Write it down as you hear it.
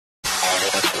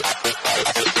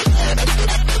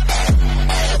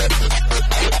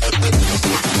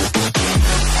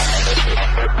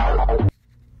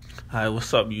Hi,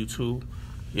 what's up, YouTube?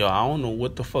 Yo, I don't know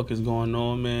what the fuck is going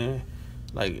on, man.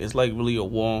 Like, it's like really a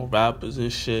war on rappers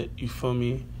and shit, you feel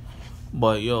me?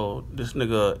 But yo, this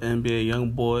nigga NBA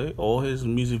Youngboy, all his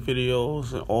music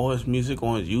videos and all his music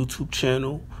on his YouTube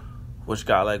channel, which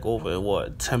got like over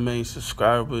 10 million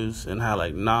subscribers and had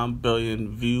like 9 billion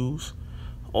views,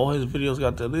 all his videos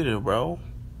got deleted, bro.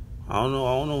 I don't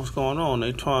know what's going on.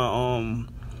 They trying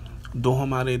do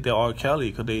him how they did R.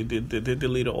 Kelly, because they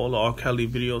deleted all the R. Kelly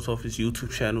videos off his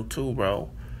YouTube channel too, bro.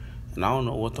 And I don't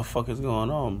know what the fuck is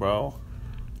going on, bro.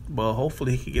 But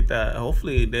hopefully he could get that.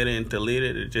 Hopefully they didn't delete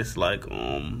it. It just like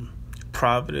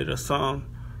private it or something.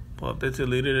 But if they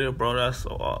deleted it, bro, that's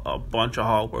a bunch of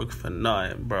hard work for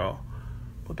nothing, bro.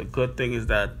 But the good thing is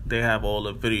that they have all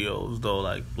the videos though,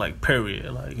 like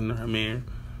period, like, you know what I mean?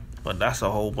 But that's a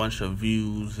whole bunch of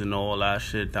views and all that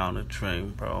shit down the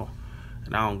drain, bro.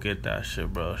 And I don't get that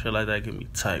shit, bro. Shit like that get me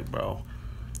tight, bro.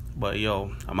 But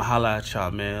yo, I'ma holla at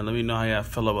y'all, man. Let me know how y'all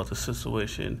feel about the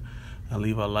situation. And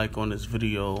leave a like on this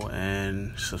video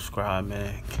and subscribe,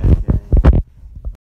 man.